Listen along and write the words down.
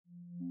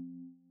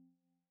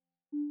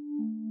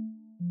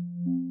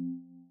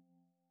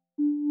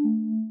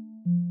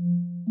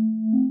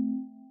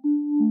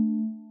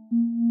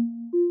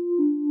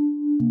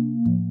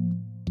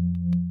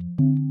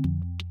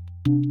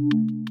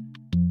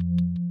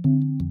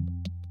In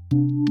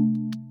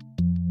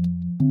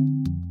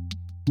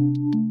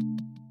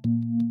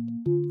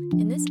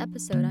this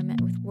episode, I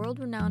met with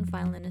world-renowned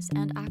violinist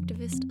and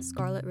activist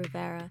Scarlet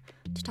Rivera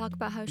to talk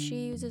about how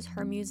she uses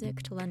her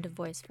music to lend a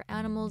voice for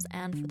animals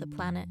and for the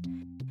planet.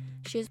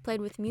 She has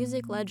played with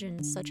music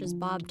legends such as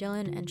Bob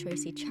Dylan and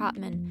Tracy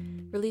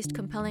Chapman, released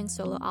compelling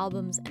solo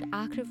albums, and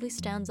actively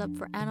stands up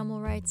for animal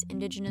rights,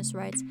 indigenous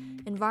rights,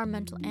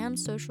 environmental and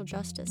social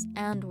justice,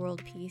 and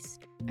world peace,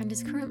 and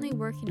is currently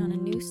working on a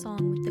new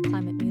song with the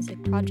Climate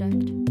Music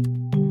Project.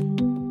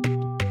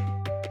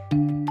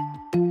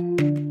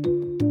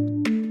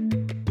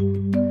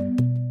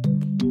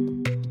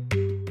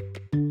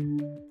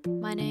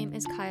 My name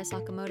is Kaya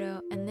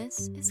Sakamoto, and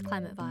this is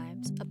Climate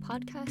Vibes, a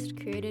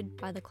podcast created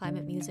by the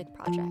Climate Music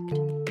Project.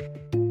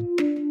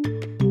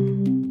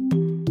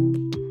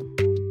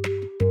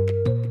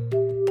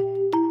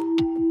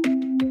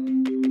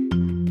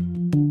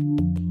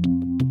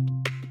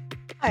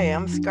 Hi,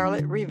 I'm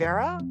Scarlet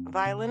Rivera,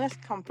 violinist,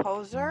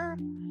 composer,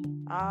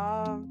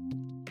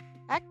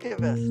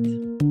 activist.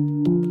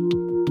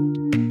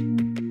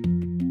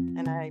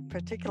 And I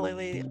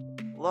particularly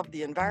love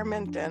the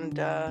environment and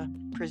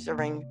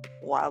preserving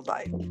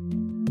wildlife.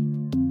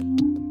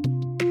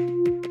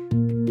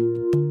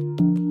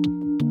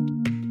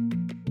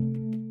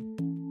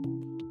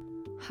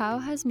 How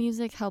has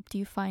music helped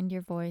you find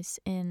your voice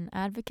in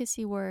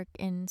advocacy work,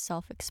 in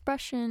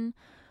self-expression,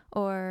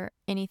 or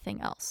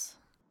anything else?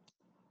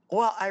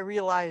 Well, I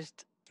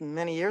realized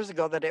many years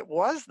ago that it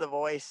was the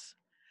voice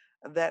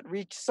that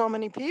reached so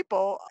many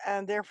people,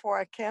 and therefore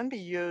I can be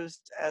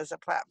used as a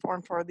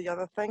platform for the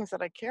other things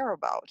that I care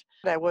about.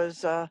 I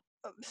was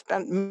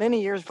spent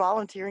many years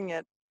volunteering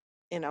at,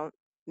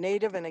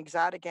 native and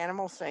exotic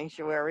animal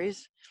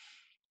sanctuaries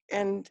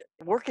and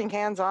working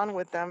hands-on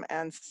with them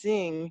and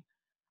seeing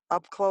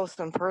up close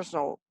and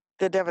personal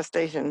the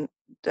devastation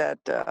that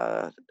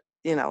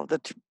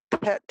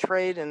pet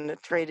trade and the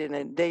trade in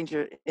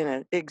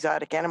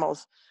exotic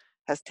animals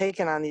has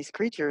taken on these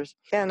creatures.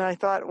 And I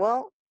thought,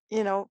 well,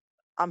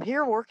 I'm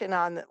here working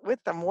on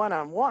with them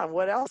one-on-one.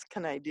 What else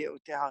can I do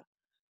to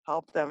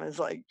help them? Is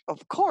like,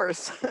 of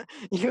course,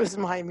 use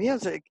my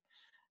music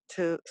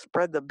to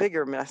spread the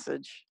bigger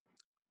message.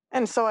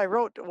 And so I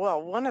wrote,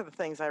 well, one of the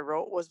things I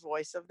wrote was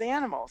Voice of the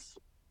Animals.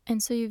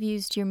 And so you've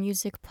used your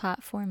music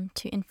platform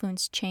to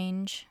influence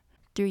change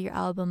through your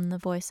album, The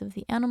Voice of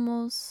the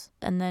Animals,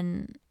 and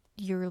then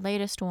your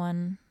latest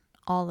one,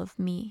 All of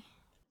Me.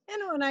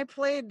 And I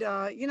played,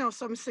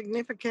 some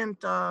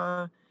significant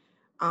live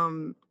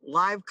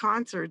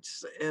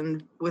concerts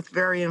and with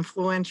very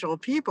influential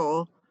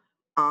people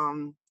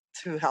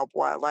to help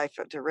wildlife,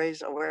 to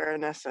raise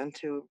awareness and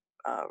to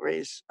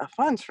raise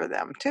funds for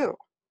them too.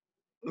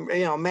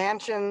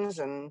 Mansions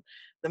and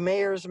the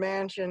mayor's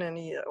mansion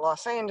in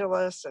Los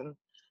Angeles and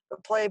the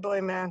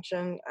Playboy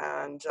Mansion,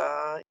 and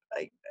I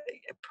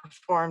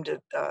performed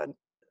at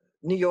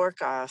New York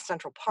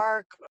Central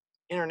Park,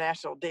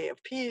 International Day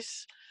of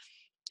Peace.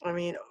 I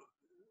mean,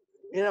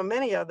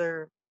 many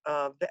other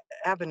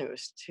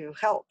avenues to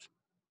help.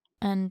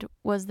 And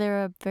was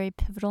there a very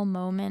pivotal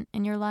moment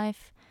in your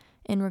life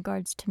in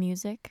regards to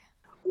music?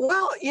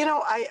 Well,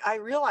 I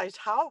realized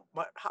how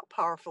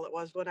powerful it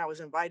was when I was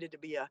invited to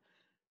be a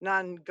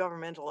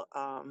non-governmental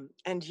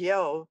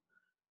NGO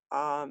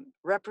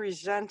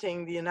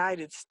representing the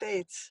United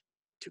States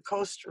to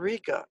Costa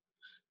Rica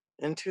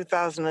in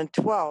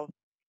 2012.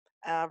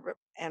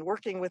 And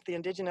working with the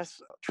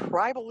indigenous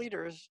tribal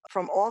leaders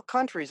from all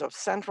countries of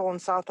Central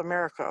and South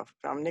America,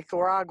 from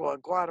Nicaragua,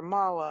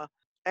 Guatemala,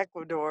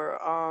 Ecuador,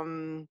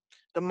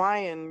 the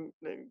Mayan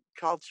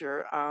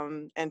culture,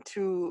 and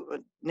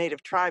two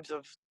native tribes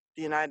of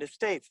the United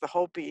States, the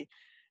Hopi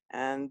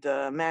and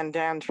the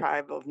Mandan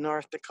tribe of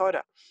North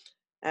Dakota.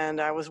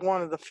 And I was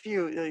one of the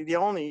few, the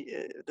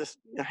only, this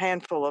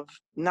handful of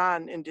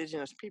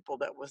non-indigenous people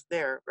that was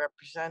there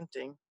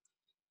representing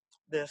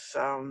this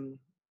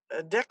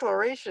a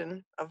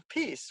declaration of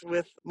peace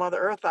with Mother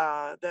Earth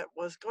that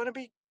was going to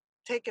be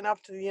taken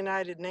up to the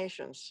United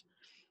Nations.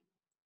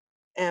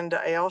 And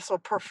I also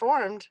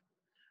performed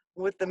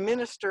with the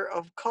Minister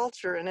of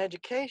Culture and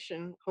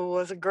Education, who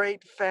was a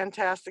great,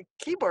 fantastic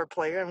keyboard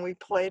player, and we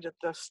played at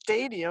the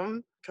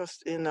stadium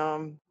in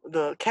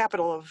the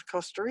capital of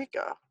Costa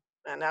Rica.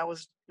 And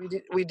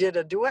we did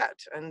a duet,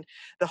 and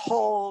the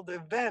whole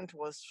event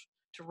was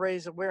to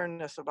raise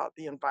awareness about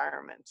the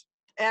environment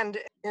and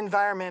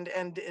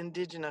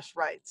indigenous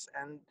rights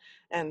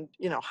and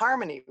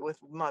harmony with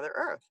Mother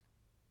Earth.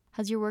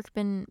 Has your work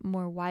been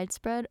more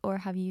widespread, or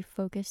have you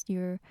focused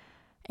your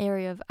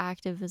area of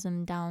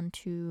activism down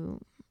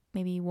to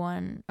maybe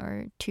one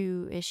or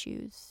two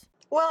issues?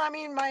 Well, I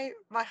mean, my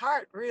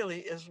heart really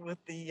is with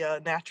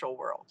the natural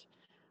world.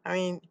 I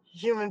mean,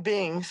 human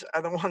beings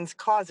are the ones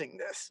causing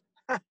this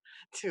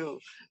to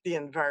the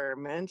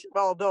environment,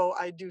 although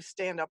I do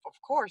stand up, of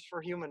course,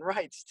 for human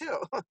rights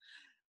too.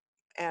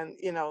 And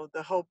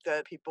the hope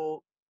that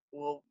people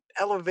will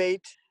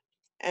elevate,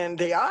 and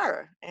they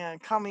are,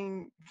 and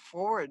coming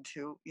forward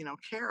to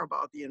care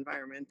about the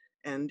environment.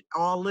 and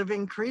all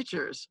living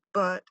creatures.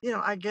 But,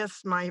 I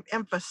guess my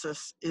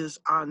emphasis is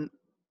on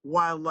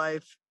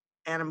wildlife,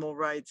 animal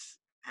rights,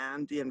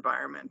 and the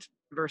environment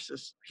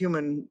versus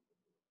human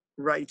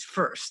rights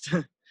first.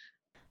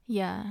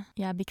 Yeah,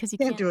 because you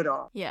Can't can't. do it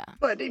all. Yeah.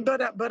 But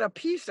a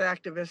peace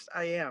activist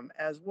I am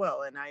as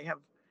well, and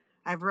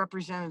I've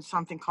represented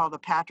something called the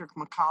Patrick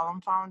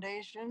McCollum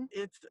Foundation.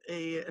 It's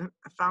a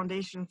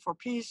foundation for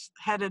peace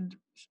headed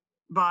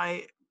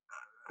by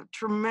a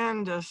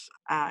tremendous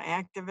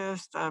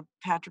activist,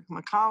 Patrick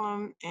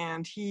McCollum,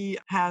 and he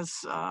has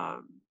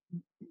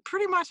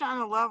pretty much on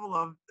the level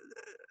of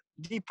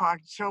Deepak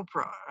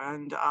Chopra,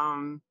 and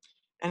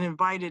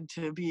invited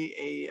to be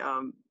a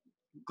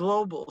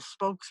global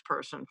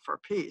spokesperson for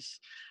peace,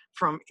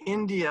 from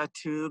India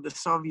to the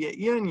Soviet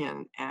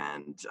Union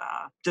and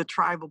the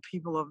tribal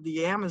people of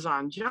the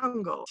Amazon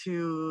jungle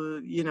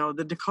to,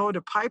 the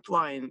Dakota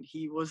pipeline.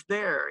 He was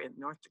there in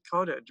North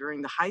Dakota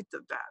during the height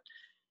of that.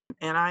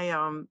 And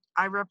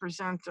I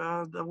represent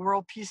the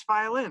World Peace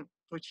Violin,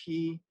 which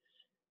he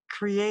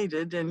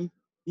created, and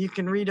you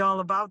can read all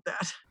about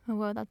that. Oh,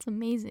 wow, that's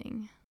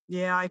amazing.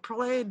 Yeah, I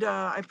played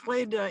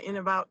in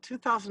about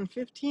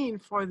 2015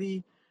 for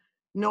the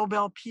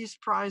Nobel Peace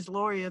Prize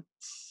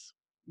laureates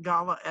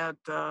gala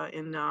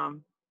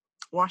in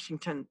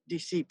Washington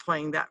D.C.,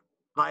 playing that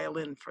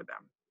violin for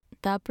them.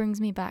 That brings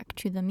me back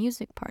to the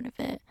music part of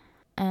it.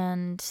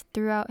 And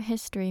throughout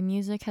history,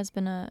 music has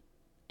been a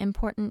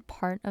important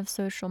part of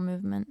social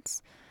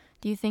movements.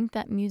 Do you think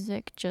that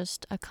music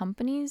just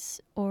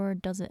accompanies or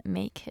does it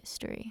make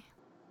history?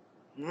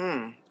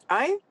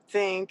 I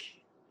think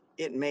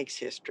it makes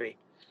history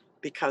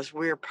because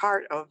we're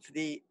part of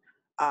the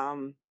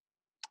um,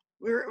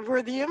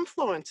 we're the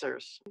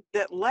influencers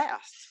that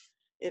last.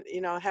 It,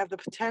 have the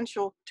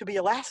potential to be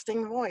a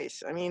lasting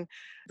voice. I mean,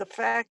 the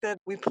fact that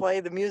we play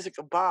the music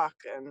of Bach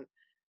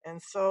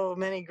and so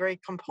many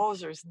great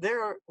composers,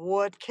 they're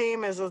what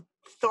came as a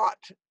thought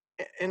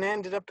and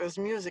ended up as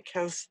music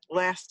has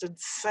lasted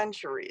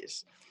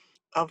centuries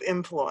of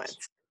influence.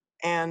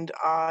 And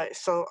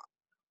so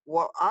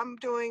what I'm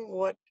doing,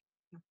 what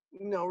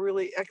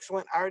really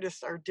excellent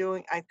artists are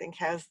doing, I think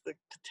has the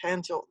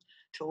potential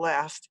to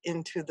last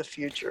into the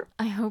future.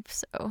 I hope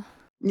so.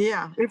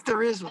 Yeah, if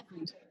there is one.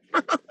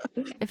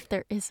 If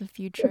there is a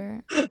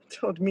future.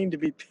 Don't mean to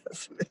be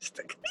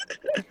pessimistic.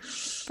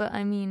 But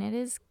I mean, it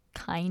is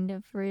kind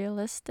of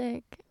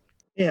realistic.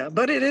 Yeah,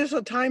 but it is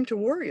a time to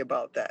worry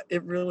about that.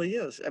 It really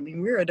is. I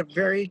mean, we're at a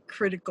very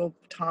critical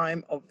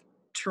time of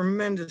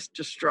tremendous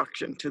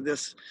destruction to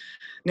this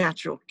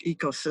natural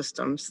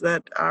ecosystems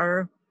that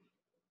are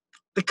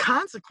the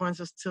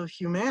consequences to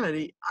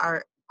humanity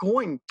are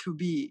going to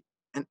be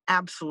an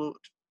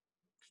absolute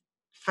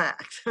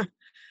fact.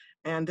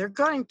 And they're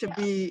going to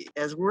be,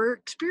 as we're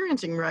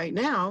experiencing right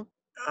now,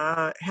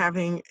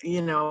 having,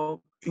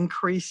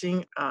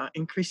 increasing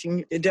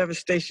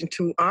devastation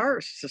to our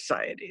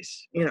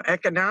societies,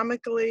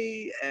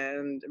 economically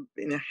and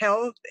in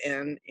health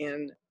and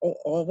in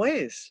all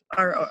ways.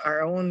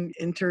 Our own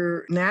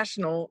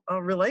international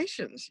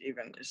relations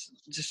even is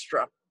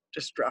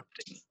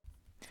disrupting.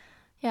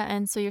 Yeah,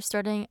 and so you're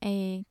starting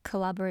a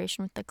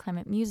collaboration with the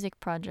Climate Music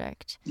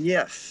Project.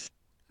 Yes.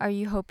 Are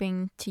you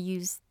hoping to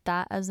use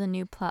that as a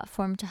new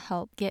platform to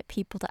help get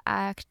people to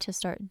act, to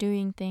start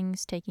doing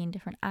things, taking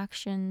different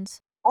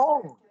actions?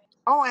 Oh,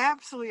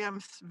 absolutely.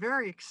 I'm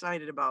very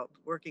excited about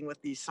working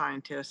with these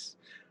scientists.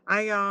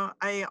 I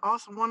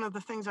also, one of the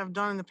things I've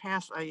done in the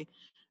past, I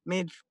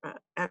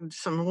had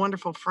some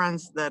wonderful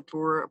friends that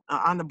were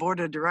on the board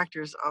of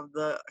directors of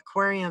the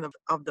Aquarium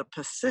of the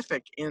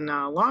Pacific in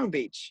Long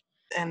Beach.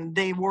 And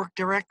they worked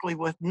directly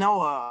with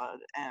NOAA,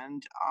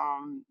 and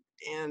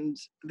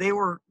they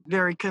were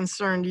very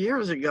concerned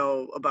years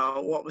ago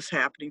about what was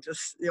happening to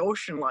the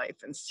ocean life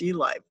and sea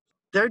life.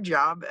 Their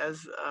job,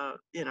 as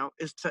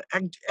is to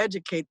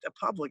educate the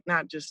public,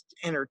 not just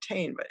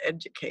entertain but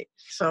educate.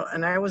 So,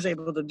 and I was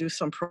able to do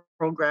some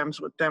programs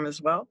with them as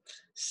well.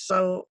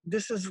 So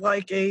this is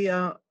like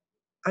a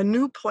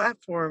new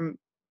platform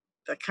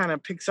that kind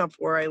of picks up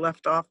where I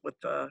left off with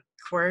the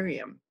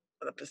aquarium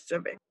of the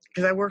Pacific,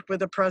 because I worked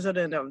with the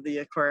president of the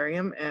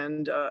aquarium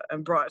and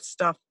brought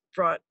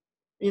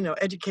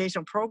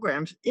educational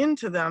programs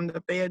into them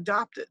that they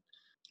adopted.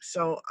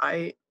 So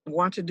I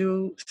want to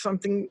do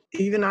something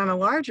even on a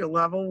larger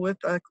level with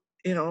a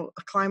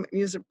climate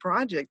music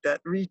project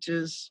that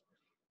reaches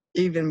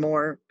even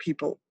more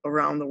people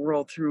around the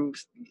world through,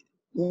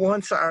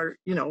 once the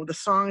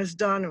song is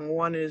done, and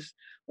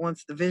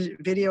once the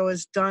video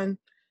is done,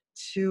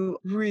 to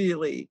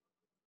really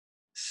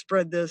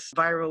spread this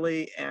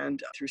virally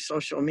and through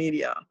social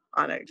media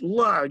on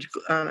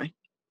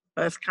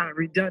that's kind of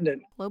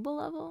redundant, Global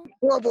level?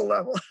 global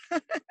level.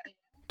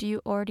 Do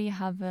you already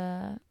have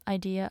a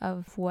idea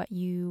of what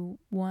you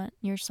want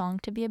your song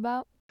to be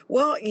about?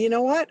 Well, you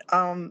know what?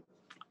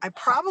 I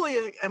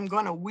probably am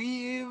going to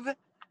weave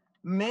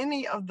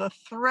many of the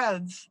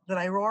threads that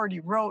I already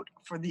wrote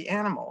for the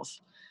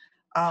animals,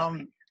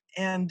 and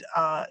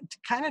to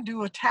kind of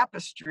do a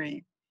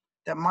tapestry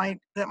that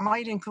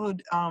might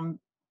include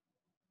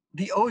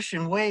the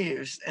ocean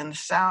waves and the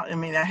sound. I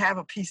mean, I have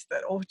a piece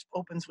that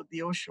opens with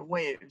the ocean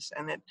waves,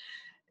 and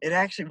it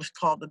actually was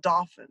called The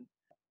Dolphin.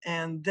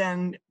 And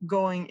then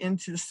going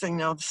into this thing,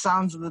 the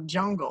sounds of the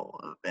jungle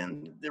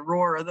and the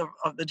roar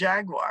of the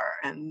jaguar,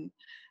 and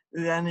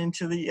then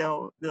into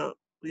the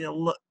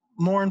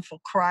mournful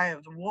cry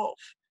of the wolf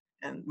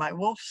and my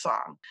wolf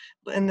song.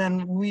 And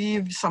then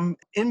weave some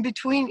in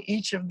between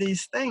each of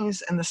these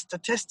things, and the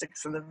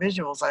statistics and the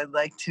visuals. I'd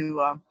like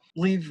to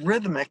leave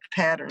rhythmic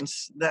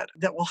patterns that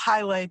will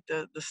highlight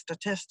the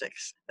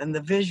statistics and the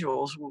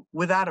visuals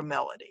without a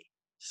melody,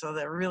 so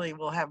that really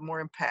will have more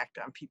impact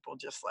on people,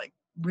 just like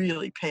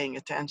really paying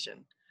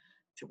attention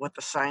to what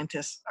the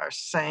scientists are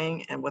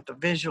saying and what the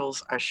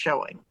visuals are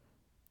showing.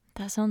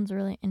 That sounds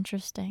really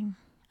interesting.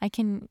 I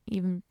can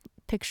even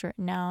picture it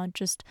now,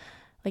 just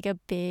like a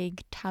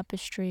big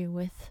tapestry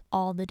with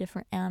all the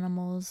different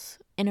animals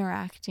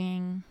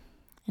interacting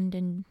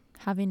and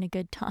having a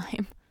good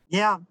time.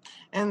 Yeah,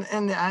 and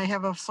I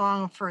have a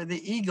song for the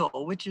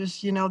eagle, which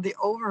is, the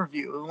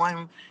overview.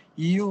 When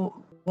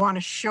you want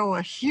to show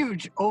a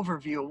huge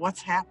overview of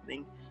what's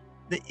happening,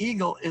 the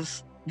eagle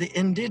is the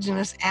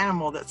indigenous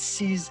animal that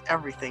sees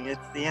everything.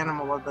 It's the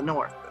animal of the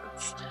north.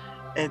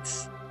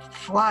 It's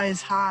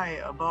flies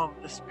high above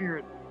the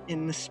spirit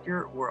in the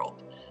spirit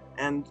world,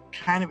 and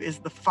kind of is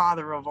the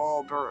father of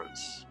all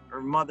birds,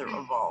 or mother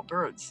of all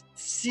birds,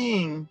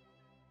 seeing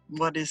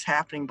what is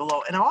happening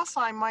below. And also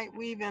I might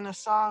weave in a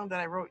song that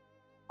I wrote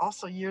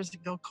also years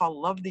ago called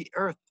Love the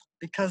Earth,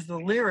 because the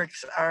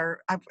lyrics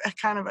are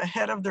kind of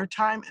ahead of their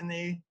time, and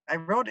I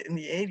wrote it in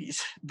the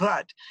 80s,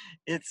 but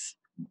it's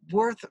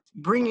worth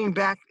bringing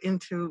back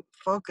into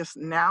focus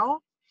now,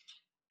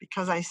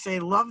 because I say,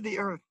 love the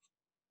earth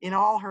in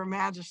all her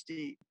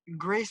majesty,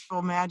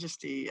 graceful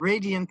majesty,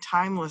 radiant,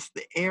 timeless,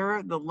 the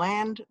air, the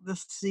land, the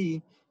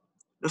sea,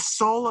 the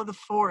soul of the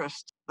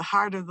forest, the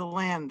heart of the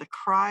land, the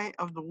cry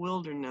of the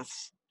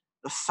wilderness,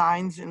 the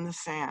signs in the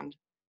sand.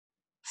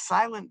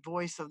 Silent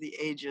voice of the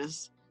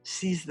ages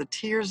sees the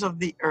tears of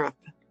the earth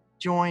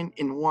join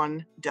in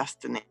one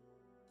destiny.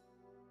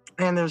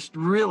 And there's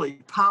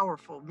really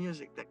powerful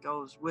music that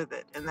goes with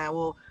it. And I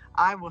will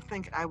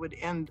think I would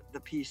end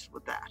the piece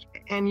with that.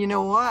 And you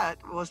know what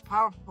was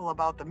powerful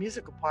about the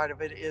musical part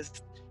of it is,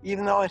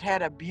 even though it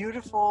had a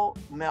beautiful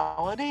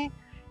melody,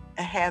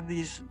 it had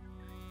these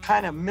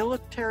kind of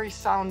military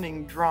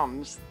sounding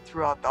drums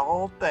throughout the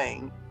whole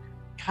thing,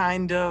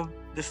 kind of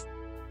this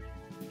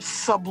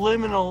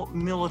subliminal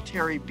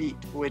military beat,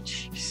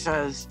 which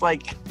says,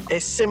 like, a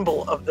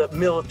symbol of the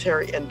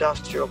military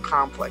industrial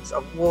complex,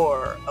 of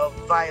war, of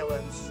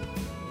violence,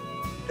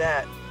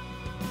 that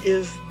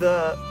is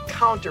the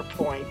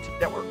counterpoint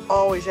that we're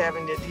always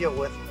having to deal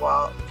with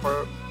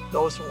for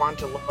those who want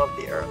to love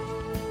the earth.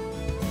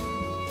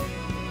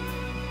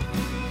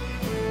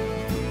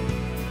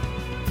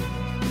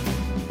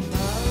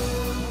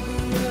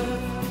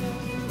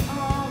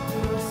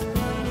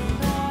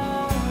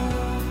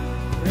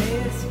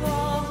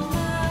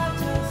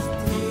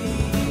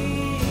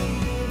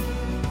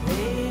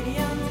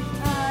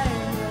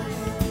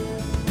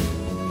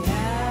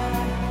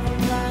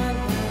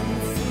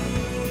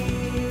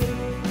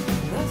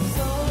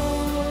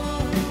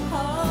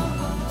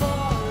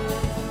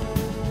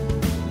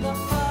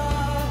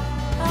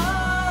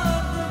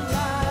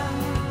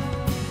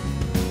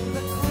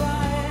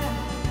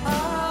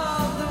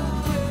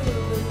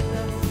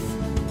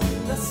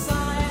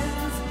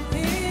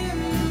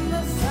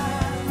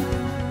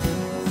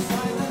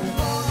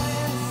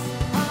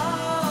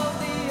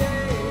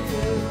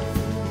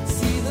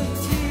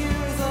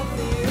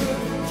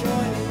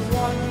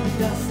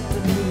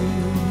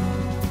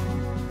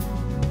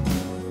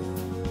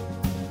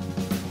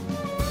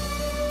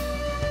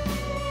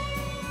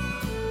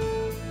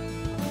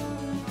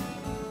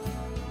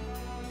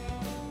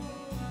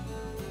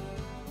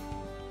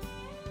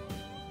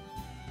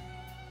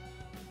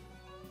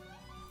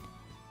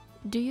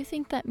 Do you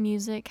think that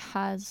music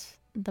has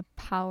the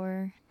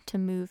power to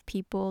move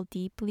people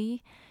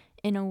deeply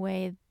in a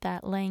way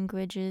that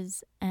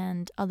languages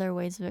and other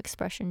ways of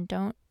expression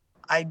don't?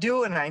 I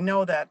do, and I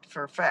know that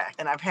for a fact.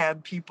 And I've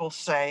had people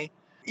say,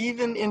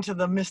 even into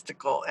the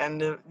mystical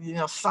and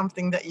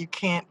something that you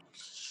can't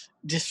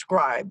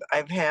describe.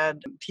 I've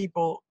had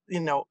people,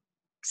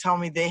 tell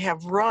me they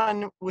have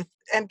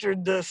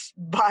entered this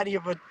body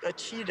of a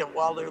cheetah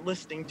while they're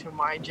listening to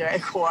my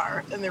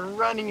jaguar, and they're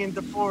running in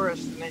the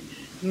forest, and they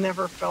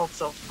never felt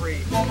so free.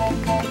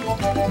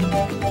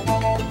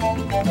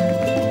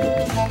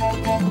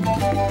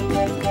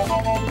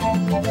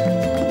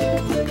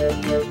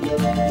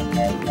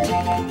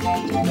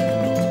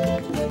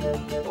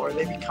 Or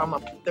they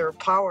become they're a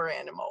power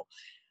animal.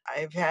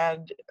 I've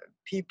had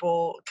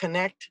people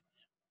connect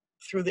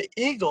through the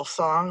eagle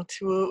song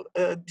to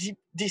a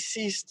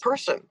deceased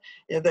person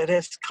that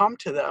has come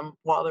to them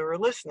while they were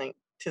listening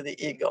to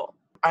the eagle.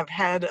 I've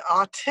had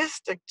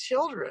autistic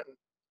children,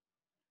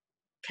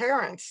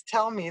 parents,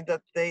 tell me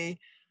that they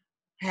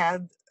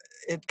had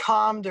it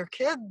calmed their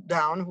kid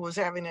down who was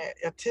having an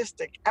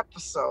autistic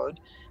episode,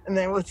 and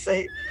they would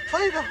say,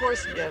 "Play the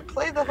horse again,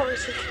 play the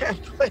horse again,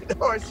 play the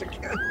horse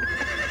again."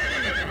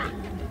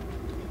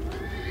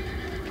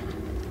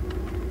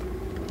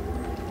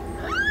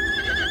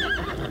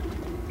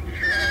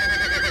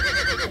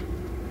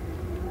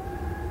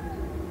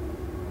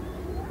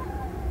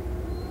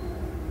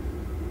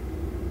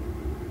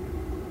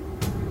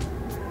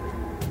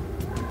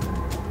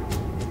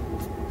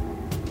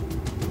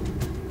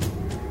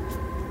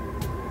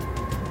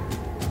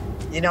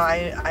 You know,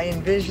 I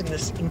envision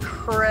this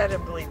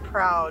incredibly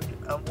proud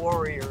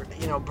warrior,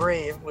 you know,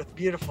 brave, with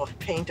beautiful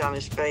paint on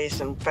his face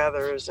and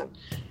feathers and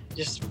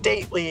just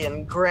stately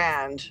and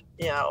grand.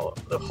 You know,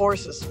 the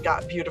horse has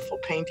got beautiful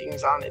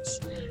paintings on its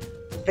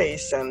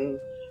face and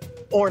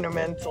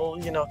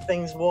ornamental, you know,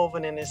 things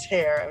woven in his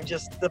hair. And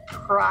just the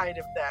pride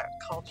of that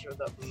culture,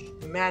 the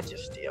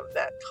majesty of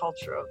that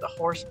culture, of the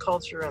horse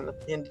culture and the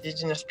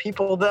indigenous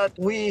people that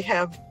we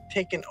have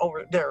taken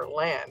over their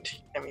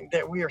land. I mean,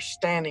 that we are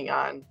standing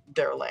on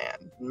their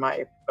land, in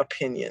my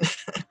opinion.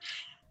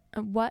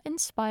 What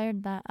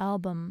inspired that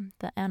album,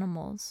 The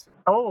Animals?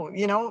 Oh,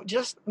 you know,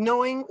 just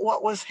knowing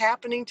what was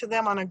happening to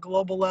them on a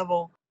global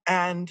level,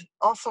 and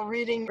also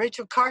reading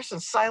Rachel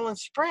Carson's Silent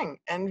Spring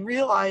and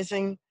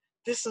realizing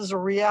this is a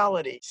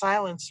reality.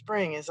 Silent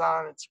Spring is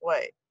on its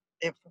way.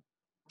 If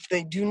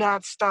they do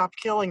not stop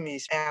killing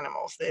these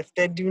animals, if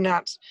they do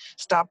not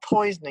stop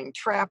poisoning,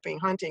 trapping,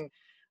 hunting,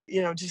 you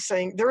know, just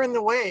saying they're in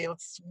the way,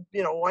 let's,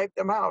 you know, wipe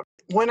them out.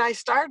 When I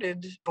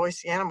started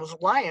Voice the Animals,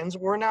 lions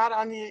were not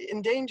on the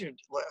endangered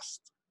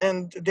list,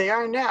 and they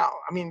are now.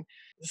 I mean,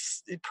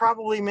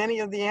 probably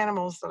many of the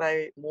animals that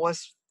I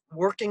was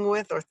working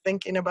with or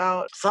thinking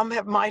about, some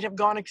might have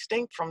gone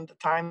extinct from the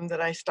time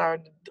that I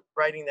started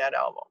writing that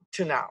album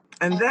to now.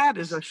 And that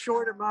is a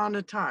short amount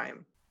of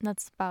time.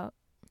 That's about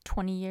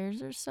 20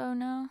 years or so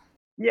now?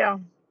 Yeah.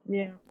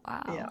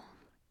 Wow. Yeah.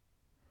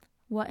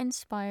 What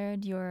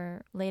inspired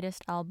your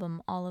latest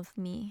album, All of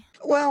Me?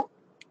 Well,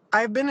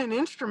 I've been an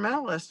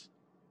instrumentalist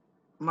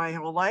my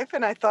whole life,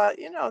 and I thought,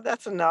 you know,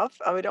 that's enough.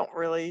 I don't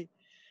really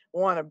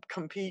want to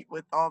compete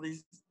with all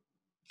these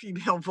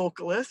female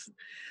vocalists.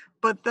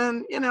 But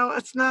then, you know,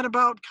 it's not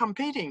about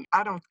competing.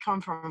 I don't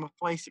come from a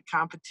place of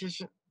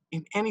competition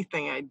in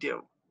anything I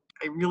do.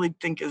 I really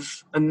think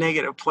is a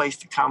negative place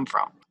to come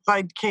from.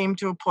 I came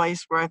to a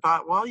place where I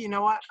thought, well, you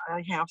know what?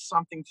 I have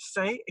something to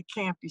say. It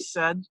can't be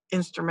said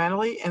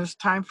instrumentally, and it's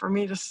time for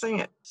me to sing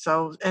it.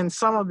 So, and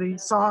some of the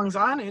songs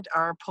on it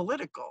are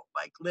political,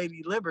 like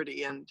Lady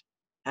Liberty and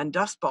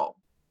Dust Bowl.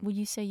 Would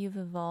you say you've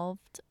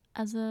evolved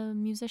as a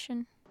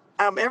musician?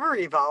 I'm ever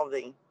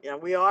evolving. You know,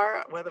 we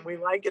are, whether we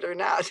like it or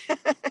not.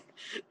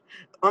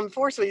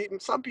 Unfortunately,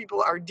 some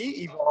people are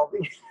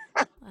de-evolving.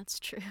 That's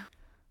true.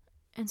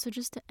 And so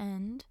just to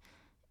end,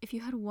 if you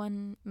had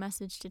one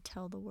message to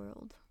tell the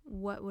world,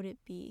 what would it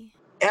be?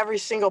 Every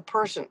single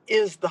person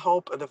is the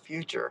hope of the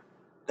future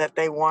that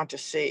they want to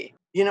see.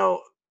 You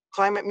know,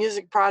 Climate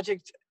Music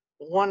Project,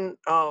 one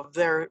of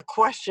their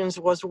questions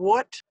was,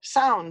 what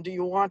sound do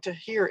you want to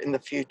hear in the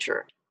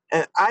future?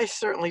 And I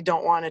certainly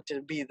don't want it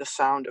to be the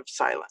sound of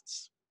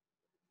silence.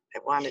 I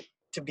want it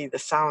to be the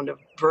sound of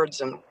birds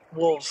and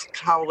wolves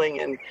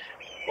howling and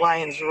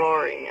lions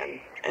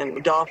roaring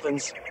and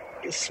dolphins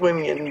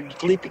swimming and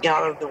leaping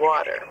out of the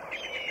water.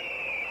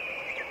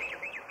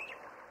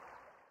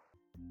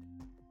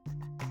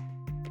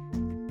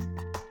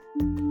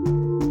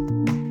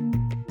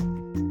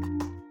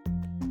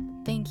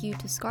 Thank you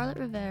to Scarlet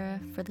Rivera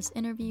for this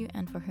interview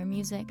and for her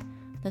music.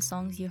 The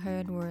songs you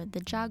heard were The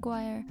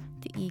Jaguar,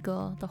 The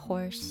Eagle, The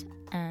Horse,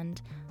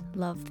 and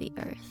Love the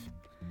Earth.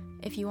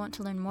 If you want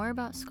to learn more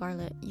about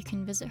Scarlet, you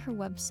can visit her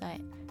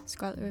website,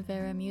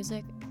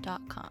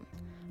 scarletriveramusic.com,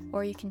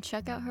 or you can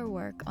check out her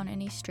work on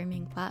any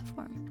streaming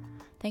platform.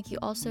 Thank you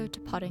also to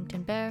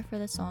Poddington Bear for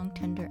the song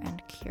Tender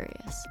and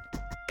Curious.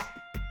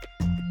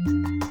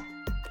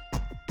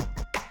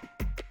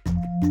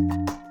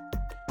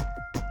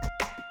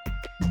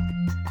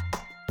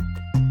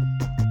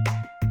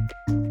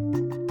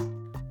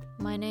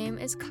 My name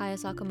is Kaya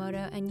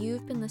Sakamoto, and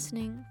you've been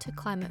listening to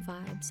Climate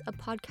Vibes, a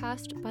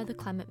podcast by the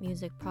Climate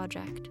Music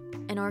Project,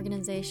 an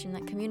organization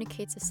that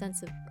communicates a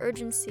sense of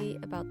urgency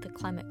about the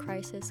climate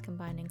crisis,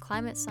 combining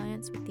climate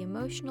science with the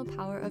emotional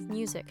power of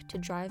music to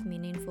drive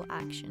meaningful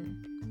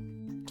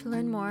action. To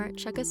learn more,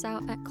 check us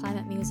out at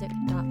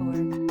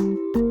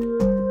climatemusic.org.